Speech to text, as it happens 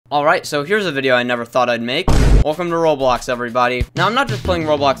Alright, so here's a video I never thought I'd make. Welcome to Roblox, everybody. Now, I'm not just playing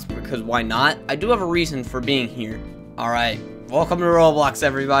Roblox because why not? I do have a reason for being here. Alright, welcome to Roblox,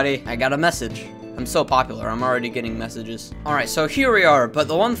 everybody. I got a message. I'm so popular, I'm already getting messages. Alright, so here we are, but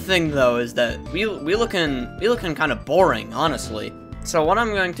the one thing, though, is that we looking kind of boring, honestly. So what I'm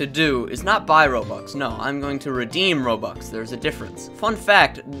going to do is not buy Robux, no, I'm going to redeem Robux. There's a difference. Fun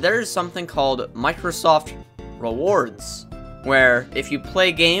fact, there's something called Microsoft Rewards, where if you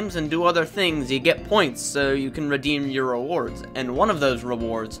play games and do other things, you get points so you can redeem your rewards. And one of those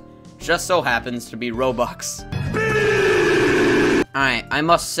rewards just so happens to be Robux. Alright, I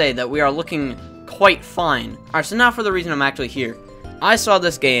must say that we are looking quite fine. Alright, so now for the reason I'm actually here. I saw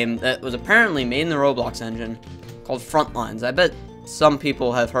this game that was apparently made in the Roblox engine called Frontlines. I bet some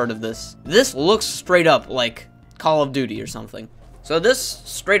people have heard of this. This looks straight up like Call of Duty or something. So this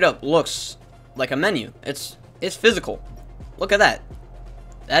straight up looks like a menu. It's physical. Look at that.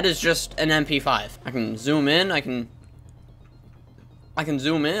 That is just an MP5. I can zoom in, I can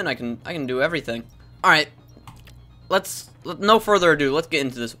zoom in, I can do everything. Alright. No further ado, let's get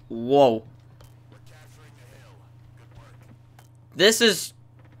into this. Whoa. This is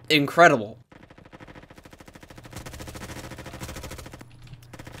incredible.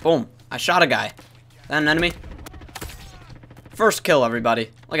 Boom. I shot a guy. Is that an enemy? First kill, everybody.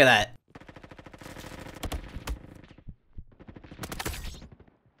 Look at that.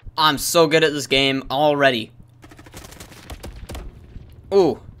 I'm so good at this game already.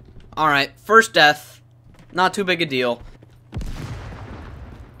 Ooh. Alright, first death. Not too big a deal.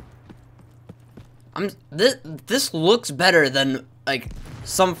 This looks better than, like,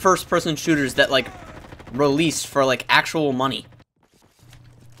 some first-person shooters that, like, released for, like, actual money.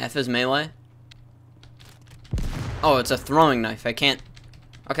 F is melee. Oh, it's a throwing knife. I can't...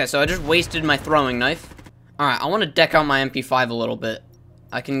 Okay, so I just wasted my throwing knife. Alright, I want to deck out my MP5 a little bit.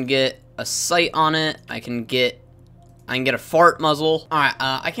 I can get a sight on it. I can get a fart muzzle. Alright,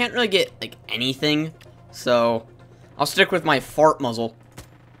 I can't really get, like, anything. So, I'll stick with my fart muzzle.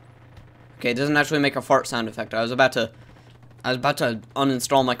 Okay, it doesn't actually make a fart sound effect. I was about to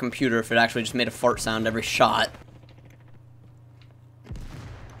uninstall my computer if it actually just made a fart sound every shot.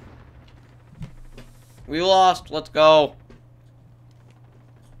 We lost. Let's go.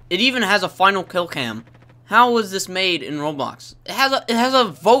 It even has a final kill cam. How was this made in Roblox? It has a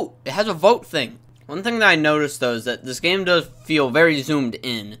vote. It has a vote thing. One thing that I noticed though is that this game does feel very zoomed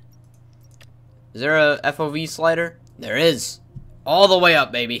in. Is there a FOV slider? There is. All the way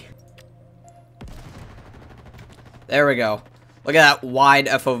up, baby. There we go. Look at that wide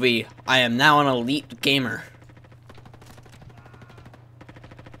FOV. I am now an elite gamer.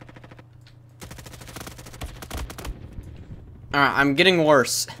 Alright, I'm getting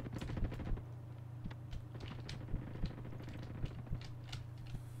worse.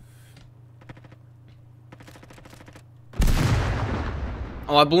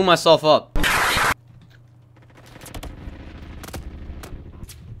 Oh, I blew myself up.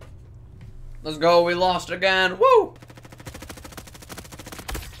 Let's go, we lost again. Woo!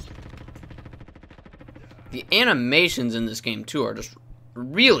 The animations in this game, too, are just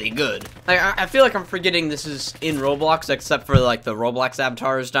really good. Like, I feel like I'm forgetting this is in Roblox, except for, like, the Roblox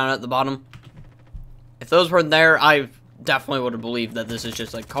avatars down at the bottom. If those weren't there, I definitely would have believed that this is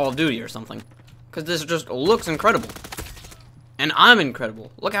just, like, Call of Duty or something. Because this just looks incredible. And I'm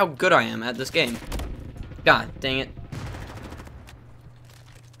incredible. Look how good I am at this game. God dang it.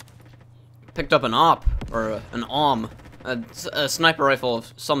 Picked up an op, or an OM. A sniper rifle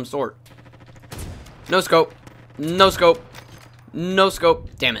of some sort. No scope. No scope. No scope.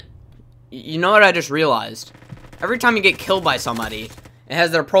 Damn it. You know what I just realized? Every time you get killed by somebody, it has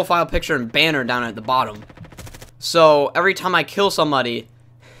their profile picture and banner down at the bottom. So, every time I kill somebody,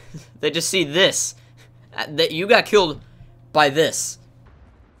 they just see this. That you got killed by this.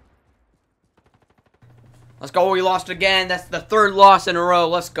 Let's go, we lost again. That's the third loss in a row.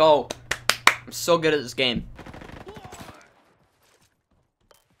 Let's go. I'm so good at this game.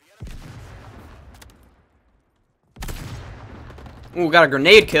 Ooh, got a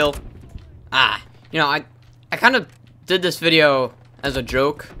grenade kill. Ah, you know, I kind of did this video as a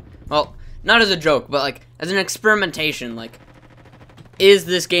joke. Well, not as a joke, but like as an experimentation. Like, is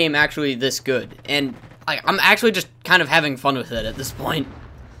this game actually this good? And I'm actually just kind of having fun with it at this point.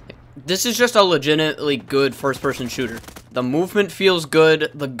 This is just a legitimately good first-person shooter. The movement feels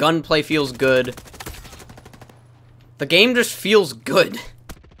good. The gunplay feels good. The game just feels good.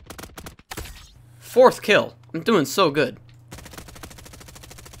 Fourth kill. I'm doing so good.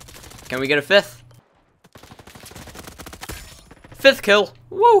 Can we get a fifth? Fifth kill.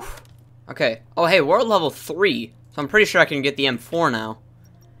 Woo! Okay. Oh, hey, we're at level 3. So I'm pretty sure I can get the M4 now.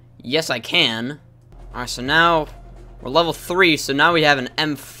 Yes, I can. Alright, so now we're level 3, so now we have an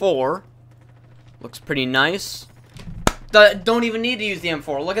M4. Looks pretty nice. Don't even need to use the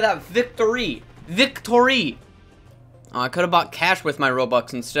M4. Look at that victory. Victory. Oh, I could have bought cash with my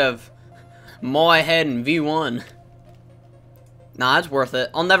Robux instead of Moai Head and V1. Nah, it's worth it.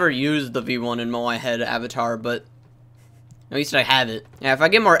 I'll never use the V1 and Moai Head avatar, but at least I have it. Yeah, if I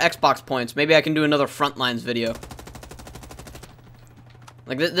get more Xbox points, maybe I can do another Frontlines video.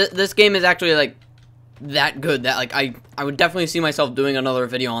 Like, this game is actually, like, that good that, like, I would definitely see myself doing another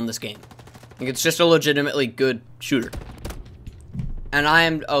video on this game. Like, it's just a legitimately good shooter. And I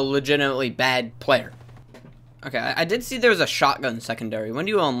am a legitimately bad player. Okay, I did see there was a shotgun secondary. When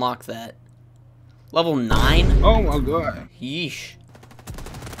do you unlock that? Level 9? Oh my god. Yeesh.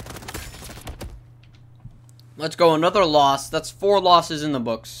 Let's go, another loss. That's 4 losses in the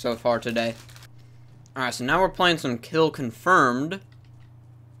books so far today. Alright, so now we're playing some Kill Confirmed.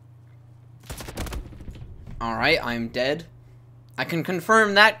 Alright, I'm dead. I can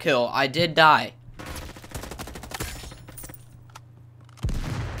confirm that kill. I did die.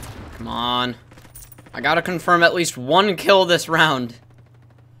 Come on. I gotta confirm at least 1 kill this round.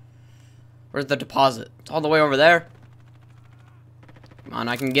 Where's the deposit? It's all the way over there. Come on,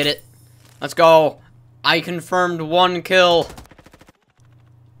 I can get it. Let's go. I confirmed 1 kill.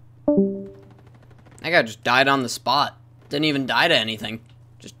 That guy just died on the spot. Didn't even die to anything.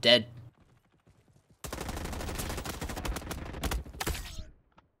 Just dead.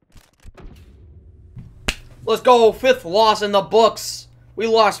 Let's go. 5th loss in the books. We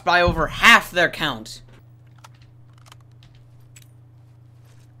lost by over half their count.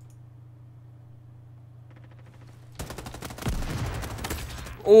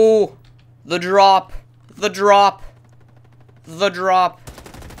 Oh, the drop. The drop. The drop.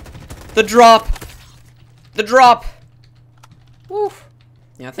 The drop. The drop. Woof.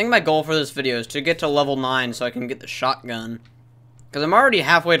 Yeah, I think my goal for this video is to get to level 9 so I can get the shotgun. Because I'm already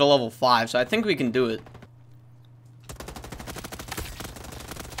halfway to level 5, so I think we can do it.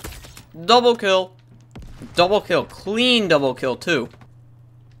 Double kill. Double kill. Clean double kill, too.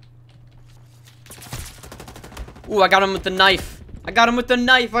 Ooh, I got him with the knife. I got him with the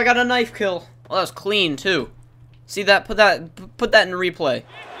knife. I got a knife kill. Well, that was clean, too. See that? Put that in replay.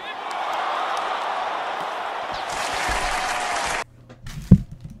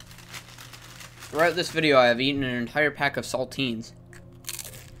 Throughout this video, I have eaten an entire pack of saltines.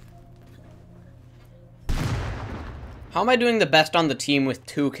 How am I doing the best on the team with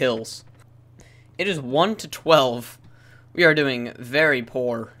 2 kills? It is 1 to 12. We are doing very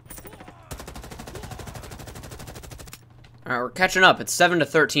poor. Alright, we're catching up. It's 7 to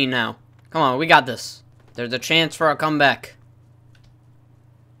 13 now. Come on, we got this. There's a chance for a comeback.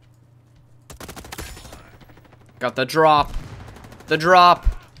 Got the drop. The drop.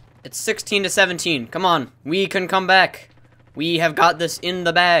 It's 16 to 17. Come on. We can come back. We have got this in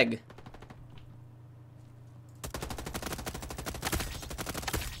the bag.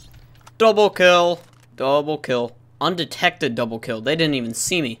 Double kill. Double kill. Undetected double kill. They didn't even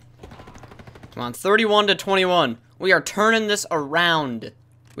see me. Come on. 31 to 21. We are turning this around.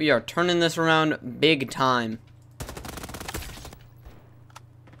 We are turning this around big time.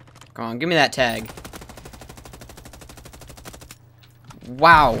 Come on. Give me that tag.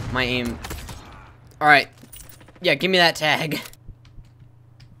 Wow. My aim. Alright. Yeah, give me that tag.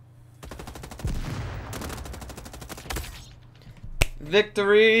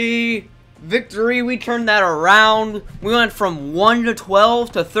 Victory! Victory! We turned that around. We went from 1 to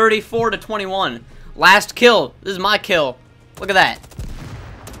 12 to 34 to 21. Last kill. This is my kill. Look at that.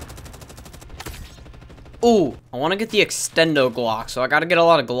 Ooh, I want to get the extendo Glock, so I gotta get a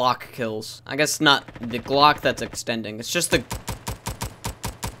lot of Glock kills. I guess not the Glock that's extending. It's just the...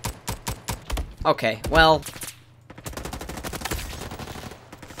 Okay, well...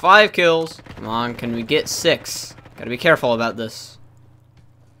 5 kills. Come on, can we get 6? Gotta be careful about this.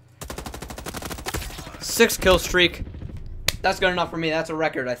 6 kill streak. That's good enough for me. That's a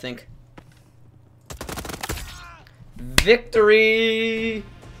record, I think. Victory!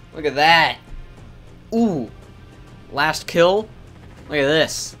 Look at that. Ooh. Last kill. Look at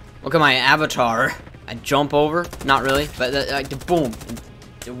this. Look at my avatar. I jump over. Not really, but boom.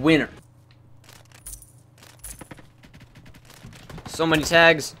 The winner. So many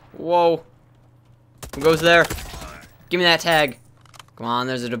tags. Whoa. Who goes there? Give me that tag. Come on,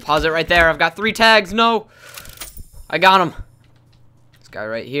 there's a deposit right there. I've got 3 tags. No. I got him. This guy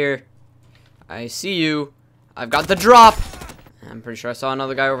right here. I see you. I've got the drop. I'm pretty sure I saw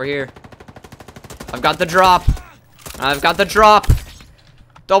another guy over here. I've got the drop. I've got the drop.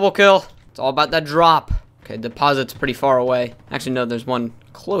 Double kill. It's all about that drop. Okay, Okay, deposit's pretty far away. Actually, no, there's one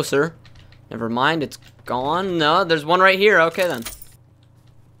closer. Never mind, it's gone. No, there's one right here. Okay, then.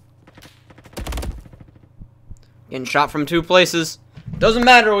 Getting shot from 2 places. Doesn't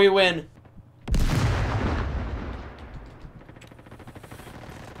matter, we win.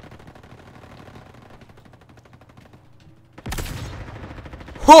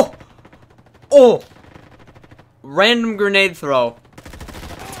 Oh! Oh! Random grenade throw.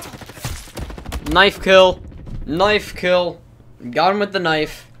 Knife kill. Knife kill. Got him with the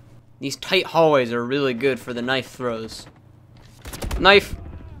knife. These tight hallways are really good for the knife throws. Knife.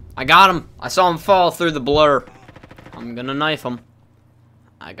 I got him. I saw him fall through the blur. I'm gonna knife him.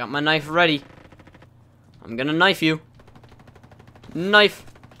 I got my knife ready. I'm gonna knife you. Knife.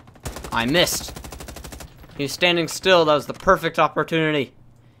 I missed. He was standing still. That was the perfect opportunity.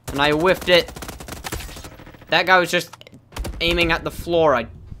 And I whiffed it. That guy was just aiming at the floor.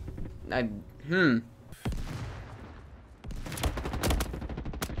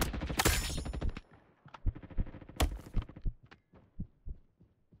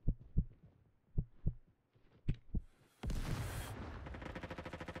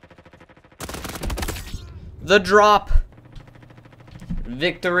 The drop.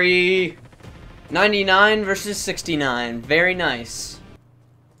 Victory. 99 versus 69. Very nice.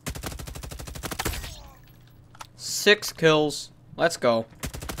 6 kills. Let's go.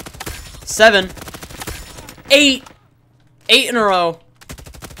 7. 8. 8 in a row.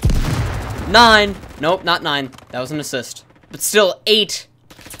 9. Nope, not 9. That was an assist. But still, 8.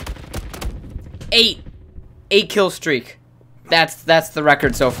 8. 8 kill streak. That's the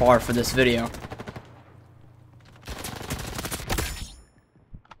record so far for this video.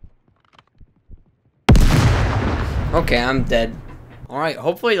 Okay, I'm dead. Alright,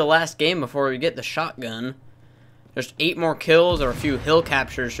 hopefully the last game before we get the shotgun. Just 8 more kills or a few hill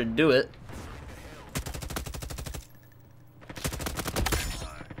captures should do it.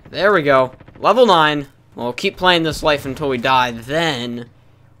 There we go. Level 9. We'll keep playing this life until we die. Then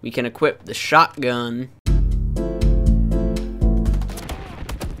we can equip the shotgun.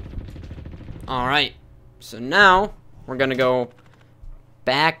 Alright. So now we're going to go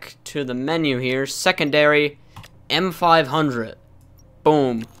back to the menu here. Secondary M500.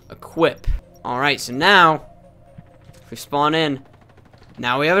 Boom. Equip. Alright, so now if we spawn in,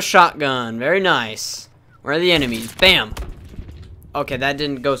 now we have a shotgun. Very nice. Where are the enemies? Bam. Okay, that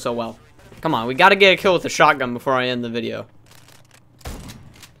didn't go so well. Come on, we gotta get a kill with the shotgun before I end the video.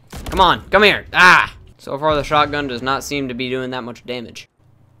 Come on, come here. Ah! So far the shotgun does not seem to be doing that much damage.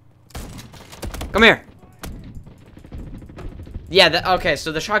 Come here. Yeah, okay,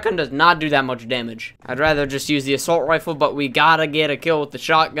 so the shotgun does not do that much damage. I'd rather just use the assault rifle, but we gotta get a kill with the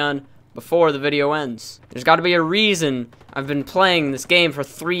shotgun before the video ends. There's gotta be a reason I've been playing this game for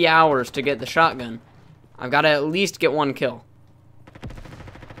 3 hours to get the shotgun. I've gotta at least get 1 kill.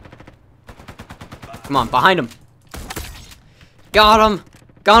 Come on, behind him. Got him!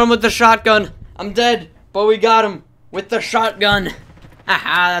 Got him with the shotgun! I'm dead, but we got him with the shotgun!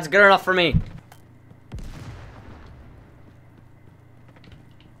 Haha, that's good enough for me.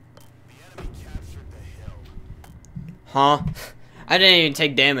 Huh? I didn't even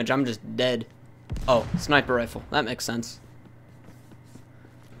take damage, I'm just dead. Oh, sniper rifle. That makes sense.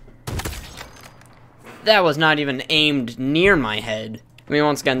 That was not even aimed near my head. I mean,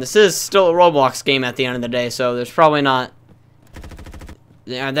 once again, this is still a Roblox game at the end of the day, so there's probably not...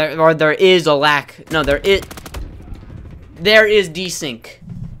 Yeah, there is a lack... No, there is desync.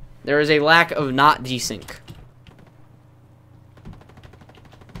 There is a lack of not desync.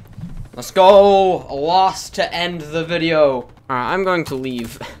 Let's go! A loss to end the video. Alright, I'm going to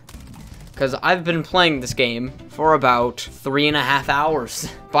leave. Because I've been playing this game for about 3.5 hours.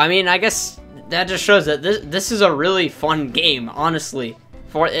 But I mean, I guess that just shows that this is a really fun game, honestly.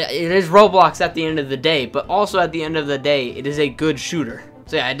 It is Roblox at the end of the day, but also at the end of the day, it is a good shooter.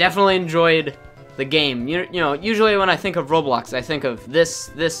 So yeah, I definitely enjoyed the game. You know, usually when I think of Roblox, I think of this,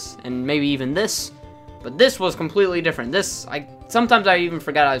 and maybe even this. But this was completely different. Sometimes I even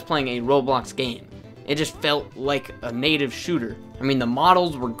forgot I was playing a Roblox game. It just felt like a native shooter. I mean, the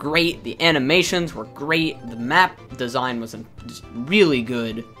models were great, the animations were great, the map design was just really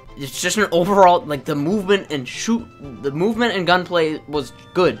good. It's just an overall, like, the movement and gunplay was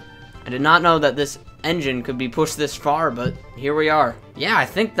good. I did not know that this engine could be pushed this far, but here we are. Yeah, I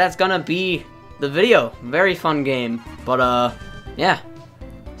think that's gonna be the video. Very fun game. But, yeah.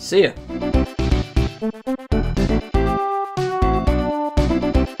 See ya.